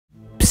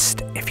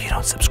Psst, if you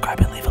don't subscribe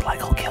and leave a like,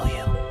 I'll kill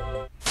you.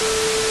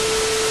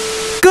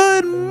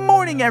 Good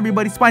morning,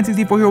 everybody.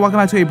 Spine64 here. Welcome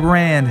back to a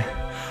brand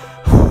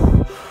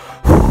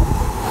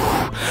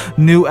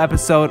new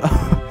episode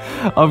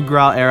of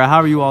Graal Era. How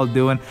are you all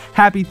doing?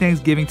 Happy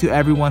Thanksgiving to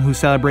everyone who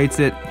celebrates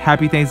it.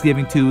 Happy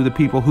Thanksgiving to the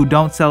people who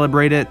don't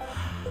celebrate it.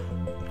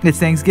 It's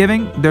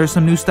Thanksgiving. There's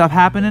some new stuff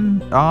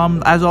happening.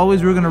 As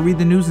always, we're gonna read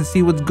the news and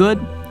see what's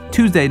good.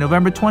 Tuesday,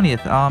 November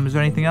 20th. Is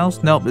there anything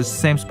else? Nope, it's the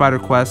same Spider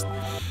Quest.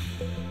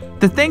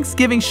 The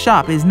Thanksgiving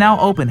shop is now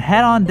open.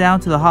 Head on down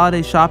to the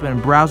holiday shop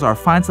and browse our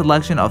fine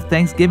selection of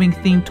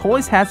Thanksgiving-themed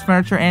toys, hats,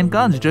 furniture, and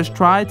guns. Just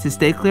try to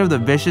stay clear of the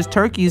vicious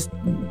turkeys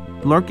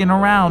lurking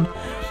around.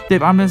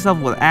 They've armed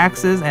themselves with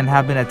axes and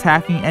have been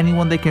attacking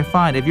anyone they can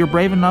find. If you're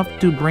brave enough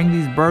to bring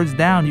these birds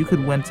down, you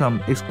could win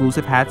some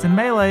exclusive hats and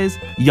melees.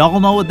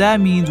 Y'all know what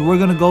that means. We're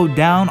gonna go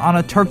down on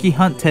a turkey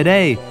hunt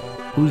today.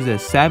 Who's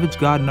this? Savage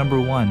God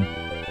 #1.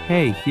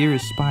 Hey, here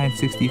is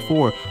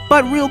Spine64.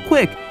 But real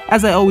quick,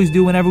 as I always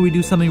do whenever we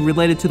do something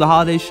related to the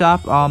holiday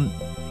shop,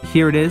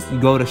 here it is. You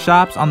go to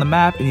shops on the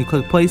map and you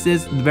click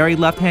places. The very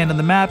left hand of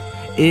the map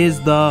is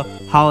the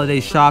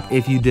holiday shop.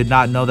 If you did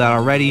not know that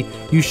already,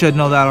 you should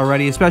know that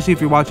already, especially if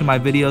you're watching my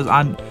videos.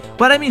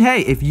 But I mean,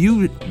 hey, if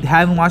you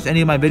haven't watched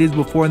any of my videos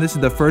before and this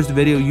is the first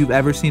video you've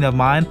ever seen of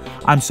mine,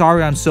 I'm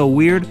sorry I'm so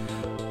weird.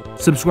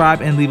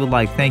 Subscribe and leave a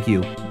like. Thank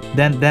you.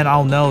 Then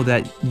I'll know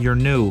that you're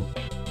new.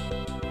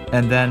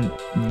 And then,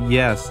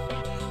 yes.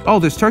 Oh,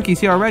 there's turkeys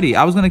here already.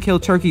 I was gonna kill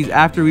turkeys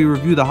after we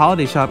review the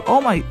holiday shop.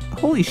 Oh my,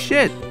 holy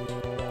shit.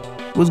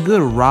 What's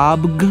good,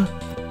 Rob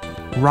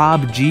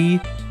G?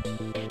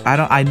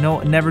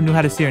 Never knew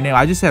how to say your name.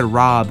 I just said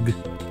Rob.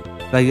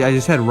 Like, I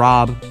just said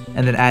Rob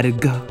and then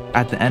added G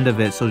at the end of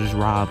it, so just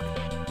Rob.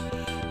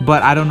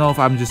 But I don't know if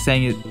I'm just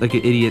saying it like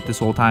an idiot this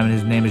whole time and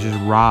his name is just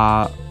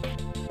Rob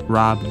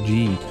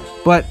G.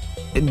 But,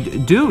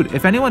 dude,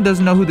 if anyone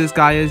doesn't know who this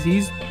guy is,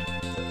 he's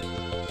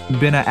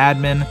been an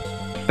admin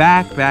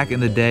back in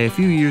the day, a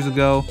few years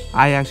ago.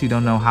 I actually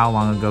don't know how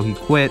long ago he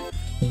quit,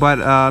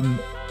 but I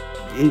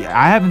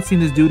haven't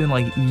seen this dude in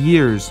like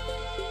years.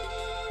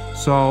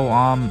 So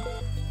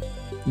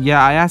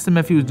yeah, I asked him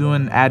if he was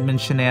doing admin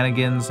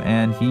shenanigans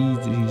and he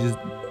just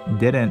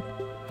didn't.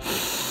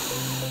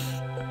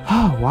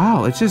 Oh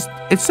wow,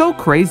 it's so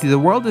crazy. The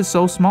world is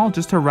so small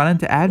just to run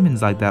into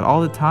admins like that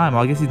all the time.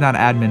 Well, I guess he's not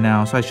an admin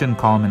now, so I shouldn't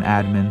call him an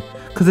admin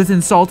because it's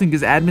insulting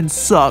because admins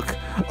suck.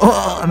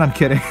 And I'm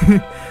kidding.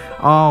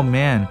 Oh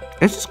man,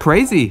 it's just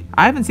crazy.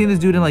 I haven't seen this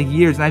dude in like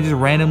years and I just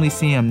randomly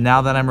see him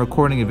now that I'm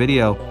recording a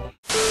video.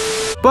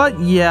 But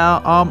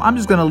yeah, I'm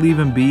just gonna leave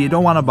him be.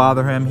 Don't want to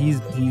bother him.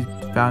 He's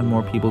found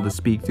more people to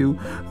speak to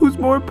who's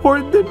more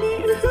important than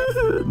me.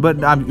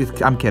 But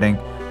I'm kidding.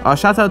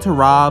 Shout out to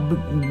Rob.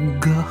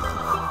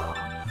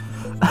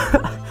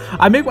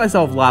 I make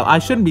myself laugh. I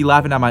shouldn't be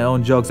laughing at my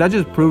own jokes. That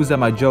just proves that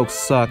my jokes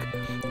suck.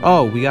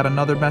 Oh, we got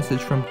another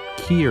message from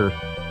Kier.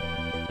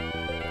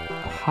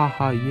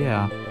 Haha,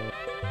 yeah.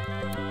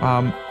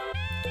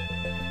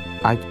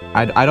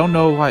 I don't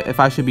know if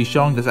I should be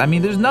showing this. I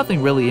mean, there's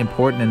nothing really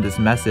important in this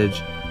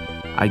message,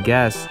 I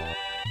guess.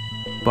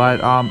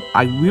 But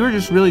we were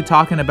just really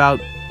talking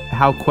about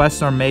how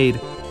quests are made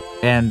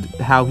and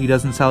how he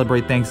doesn't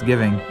celebrate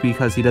Thanksgiving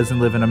because he doesn't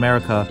live in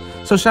America.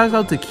 So shout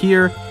out to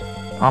Kier.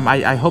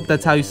 I hope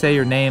that's how you say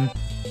your name.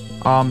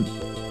 I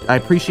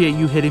appreciate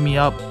you hitting me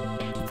up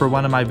for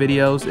one of my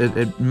videos.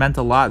 It meant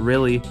a lot,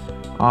 really.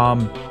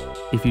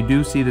 If you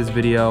do see this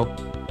video,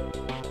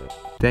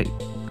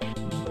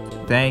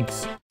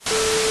 thanks.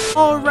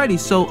 Alrighty,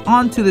 so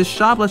on to the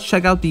shop. Let's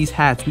check out these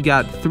hats. We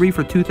got 3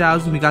 for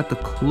 2,000. We got the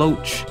cloak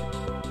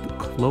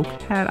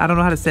hat. I don't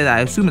know how to say that.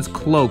 I assume it's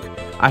cloak.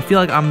 I feel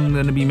like I'm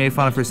gonna be made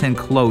fun of for saying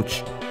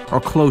cloche or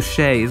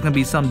cloche. It's gonna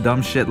be some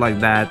dumb shit like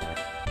that.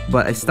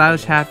 But a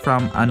stylish hat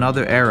from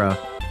another era.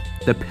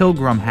 The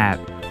pilgrim hat.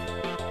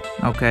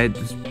 Okay,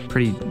 it's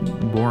pretty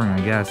boring,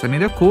 I guess. I mean,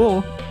 they're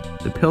cool.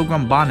 The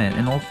pilgrim bonnet,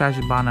 an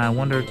old-fashioned bonnet. I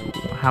wonder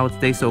how it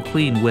stays so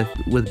clean with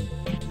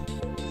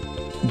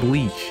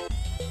bleach.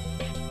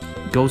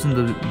 Goes in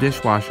the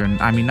dishwasher.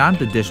 I mean, not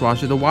the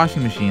dishwasher, the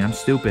washing machine. I'm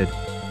stupid.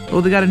 Oh,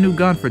 they got a new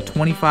gun for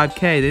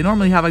 25K. They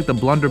normally have like the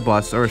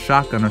blunderbuss or a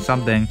shotgun or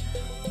something.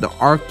 The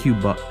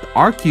Arquebus?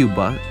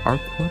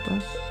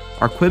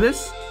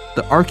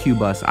 The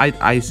Arquebus.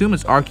 I assume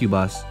it's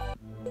Arquebus.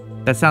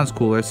 That sounds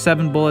cooler.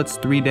 7 bullets,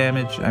 3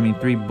 damage. I mean,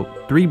 3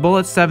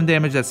 bullets, 7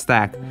 damage. That's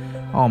stacked.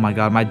 Oh my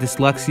god, my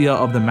dyslexia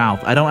of the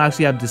mouth. I don't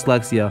actually have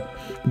dyslexia,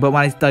 but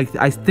when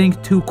I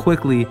think too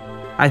quickly,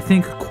 I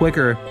think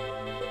quicker.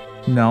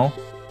 No,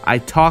 I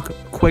talk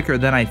quicker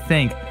than I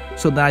think,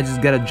 so then I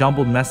just get a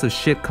jumbled mess of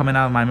shit coming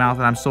out of my mouth,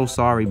 and I'm so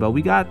sorry. But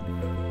we got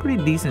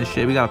pretty decent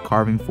shit. We got a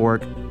carving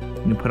fork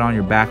you can put on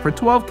your back for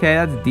 12K.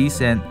 That's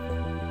decent.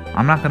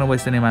 I'm not gonna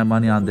waste any of my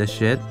money on this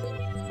shit.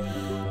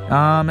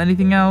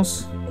 Anything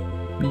else?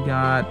 We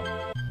got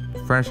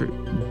furniture.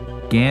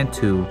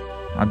 Gantu.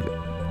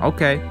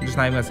 Okay, I'm just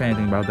not even gonna say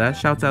anything about that.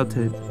 Shouts out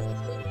to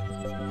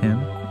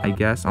him, I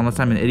guess. Unless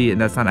I'm an idiot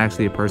and that's not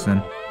actually a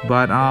person.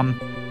 But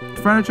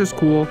furniture's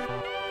cool.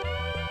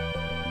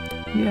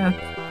 Yeah,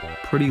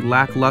 pretty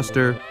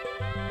lackluster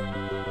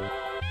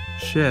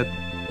shit.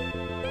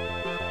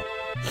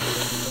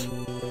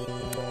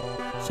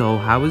 So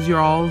how was your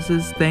all's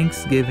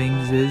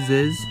Thanksgivings?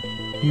 Is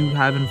you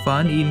having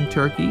fun eating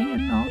turkey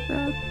and all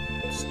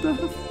that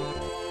stuff?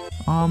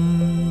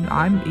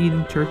 I'm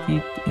eating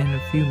turkey in a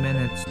few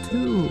minutes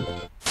too.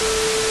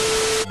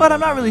 But I'm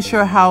not really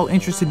sure how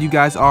interested you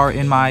guys are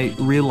in my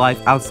real life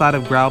outside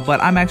of Graal,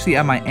 but I'm actually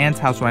at my aunt's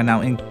house right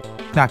now in,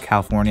 not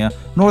California,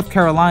 North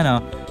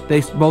Carolina.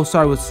 They both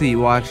start with C.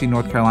 Well, actually,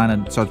 North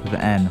Carolina starts with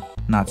an N,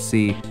 not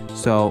C.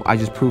 So I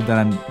just proved that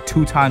I'm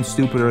 2 times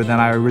stupider than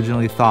I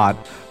originally thought.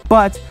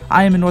 But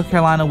I am in North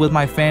Carolina with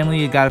my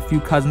family. I got a few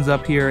cousins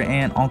up here,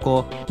 aunt,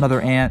 uncle,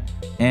 another aunt,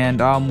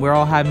 and we're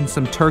all having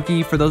some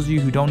turkey. For those of you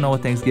who don't know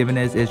what Thanksgiving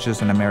is, it's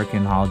just an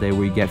American holiday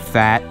where you get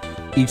fat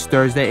each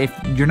Thursday.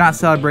 If you're not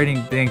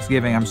celebrating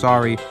Thanksgiving, I'm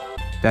sorry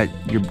that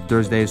your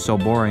Thursday is so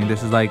boring.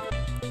 This is like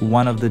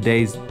one of the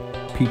days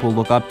people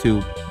look up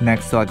to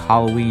next to like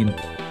Halloween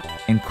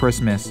and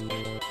Christmas.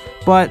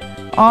 But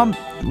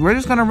we're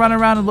just gonna run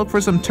around and look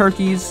for some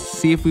turkeys,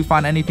 see if we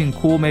find anything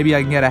cool. Maybe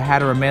I can get a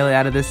hat or a melee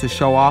out of this to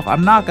show off.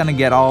 I'm not gonna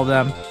get all of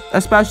them,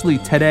 especially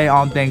today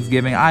on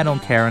Thanksgiving. I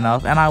don't care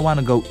enough and I want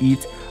to go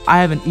eat. I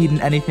haven't eaten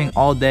anything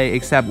all day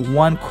except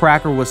 1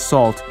 cracker with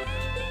salt.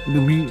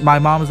 My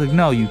mom was like,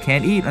 no, you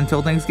can't eat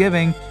until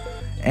Thanksgiving.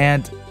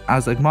 And I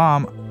was like,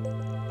 Mom,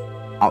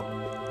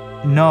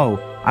 no,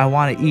 I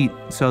want to eat.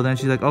 So then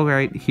she's like, all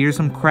right, here's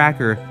some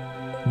cracker.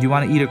 Do you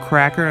want to eat a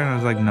cracker? And I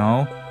was like,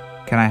 no.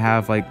 Can I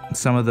have like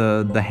some of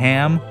the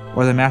ham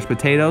or the mashed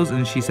potatoes?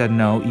 And she said,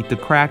 no, eat the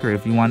cracker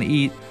if you want to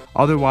eat.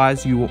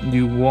 Otherwise, you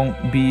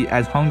won't be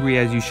as hungry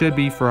as you should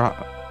be for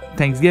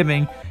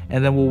Thanksgiving.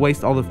 And then we'll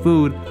waste all the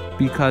food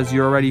because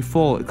you're already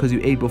full because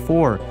you ate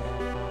before.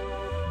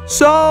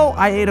 So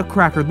I ate a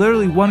cracker,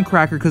 literally 1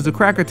 cracker, because the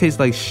cracker tastes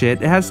like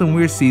shit. It has some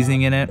weird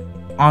seasoning in it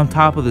on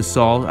top of the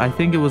salt. I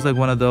think it was like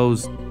one of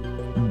those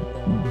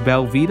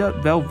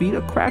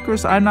Velveeta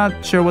crackers. I'm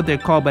not sure what they're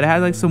called, but it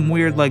had like some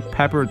weird like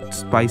pepper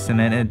spice in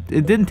it. And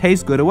it didn't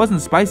taste good. It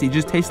wasn't spicy. It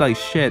just tasted like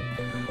shit.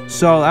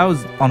 So that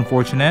was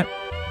unfortunate.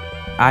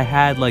 I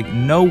had like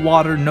no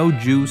water, no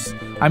juice.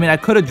 I mean, I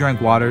could have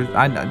drank water.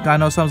 I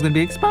know someone's gonna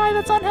be like, Spy,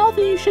 that's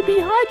unhealthy. You should be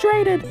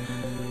hydrated.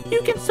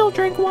 You can still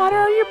drink water.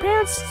 Are your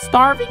parents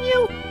starving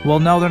you? Well,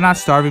 no, they're not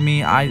starving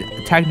me. I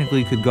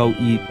technically could go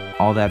eat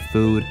all that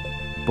food,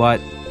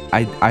 but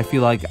I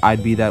feel like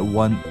I'd be that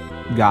one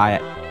guy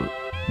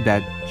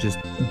that just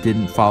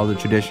didn't follow the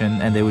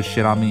tradition and they would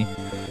shit on me.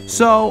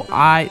 So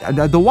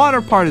the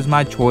water part is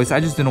my choice. I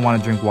just didn't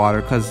want to drink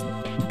water because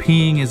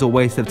peeing is a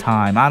waste of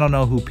time. I don't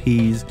know who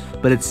pees,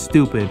 but it's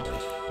stupid.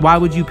 Why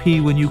would you pee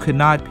when you could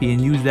not pee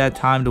and use that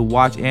time to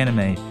watch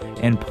anime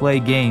and play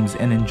games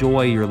and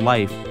enjoy your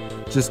life?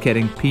 Just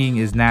kidding. Peeing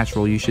is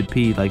natural. You should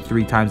pee like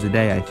 3 times a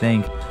day, I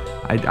think.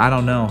 I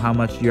don't know how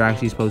much you're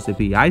actually supposed to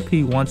pee. I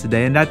pee once a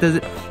day, and that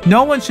doesn't...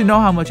 No one should know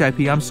how much I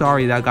pee. I'm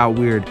sorry, that got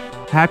weird.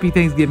 Happy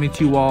Thanksgiving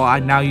to you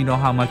all. Now you know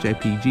how much I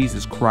pee.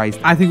 Jesus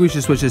Christ. I think we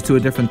should switch this to a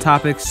different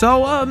topic.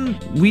 So,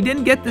 we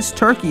didn't get this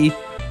turkey.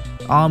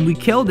 We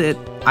killed it.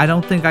 I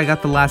don't think I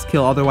got the last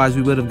kill. Otherwise,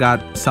 we would have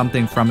got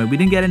something from it. We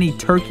didn't get any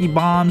turkey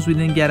bombs. We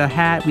didn't get a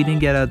hat. We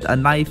didn't get a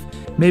knife.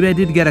 Maybe I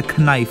did get a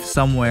knife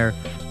somewhere,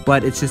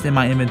 but it's just in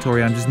my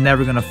inventory. I'm just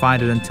never going to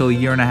find it until a 1.5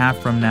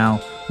 years from now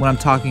when I'm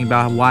talking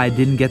about why I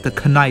didn't get the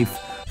knife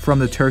from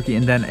the turkey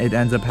and then it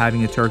ends up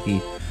having a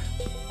turkey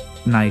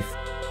knife.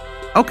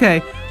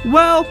 Okay,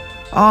 well,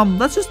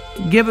 let's just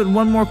give it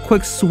one more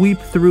quick sweep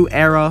through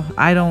Era.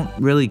 I don't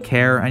really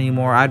care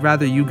anymore. I'd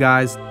rather you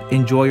guys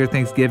enjoy your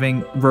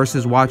Thanksgiving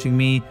versus watching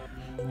me.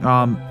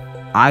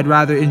 I'd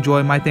rather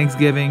enjoy my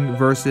Thanksgiving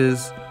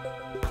versus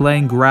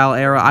playing Graal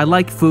Era. I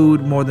like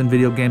food more than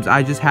video games.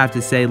 I just have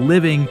to say,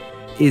 living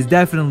is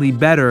definitely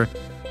better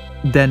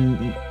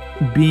than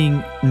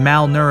being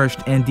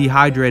malnourished and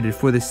dehydrated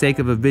for the sake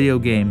of a video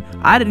game.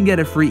 I didn't get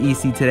a free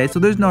EC today, so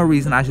there's no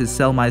reason I should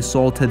sell my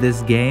soul to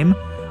this game.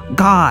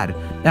 God,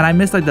 and I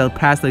missed like the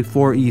past like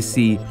 4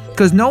 EC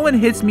because no one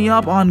hits me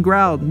up on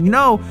Graal. You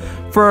know,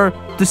 for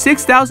the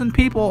 6,000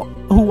 people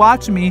who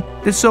watch me,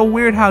 it's so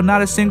weird how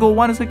not a single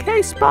one is like,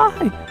 hey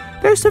Spy,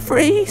 there's a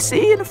free EC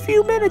in a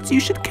few minutes, you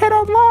should get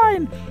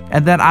online.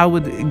 And then I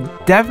would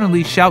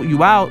definitely shout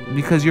you out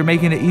because you're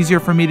making it easier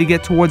for me to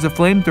get towards a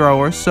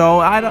flamethrower. So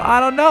I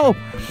don't know,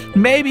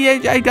 maybe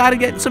I gotta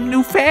get some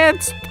new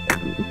fans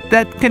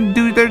that can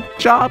do their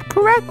job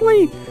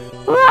correctly.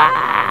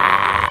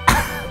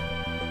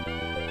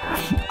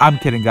 I'm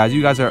kidding, guys.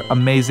 You guys are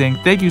amazing.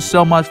 Thank you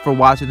so much for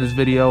watching this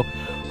video.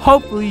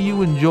 Hopefully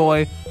you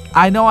enjoy.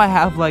 I know I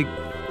have like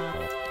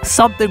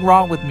something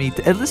wrong with me,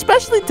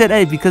 especially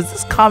today, because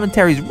this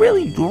commentary is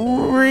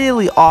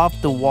really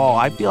off the wall.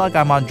 I feel like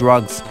I'm on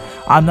drugs.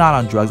 I'm not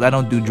on drugs. I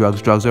don't do drugs.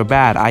 Drugs are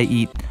bad. I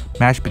eat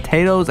mashed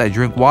potatoes, I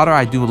drink water,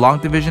 I do long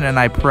division, and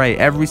I pray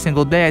every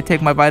single day. I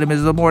take my vitamins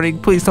in the morning.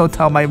 Please don't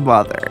tell my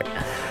mother.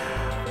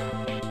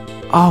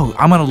 Oh,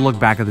 I'm gonna look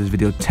back at this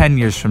video 10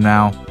 years from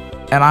now,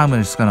 and I'm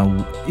just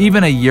gonna,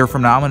 even a year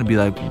from now, I'm gonna be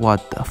like,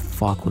 what the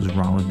fuck was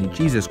wrong with me?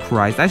 Jesus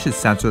Christ, I should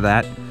censor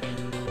that.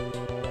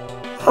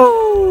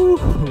 Oh.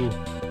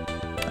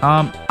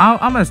 I'm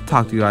gonna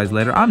talk to you guys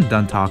later. I'm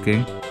done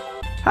talking.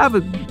 Have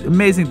an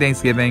amazing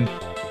Thanksgiving.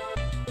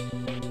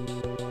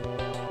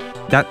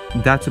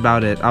 That's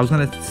about it. I was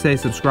gonna say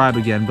subscribe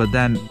again, but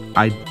then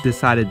I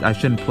decided I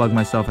shouldn't plug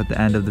myself at the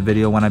end of the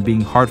video when I'm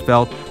being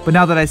heartfelt. But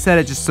now that I said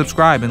it, just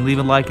subscribe and leave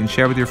a like and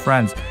share with your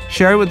friends.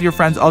 Share it with your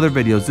friends' other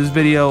videos. This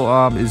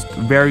video is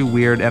very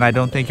weird, and I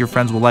don't think your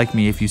friends will like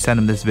me if you send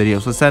them this video.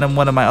 So send them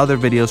one of my other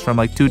videos from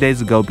like 2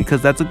 days ago,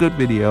 because that's a good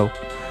video.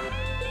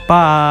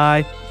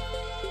 Bye.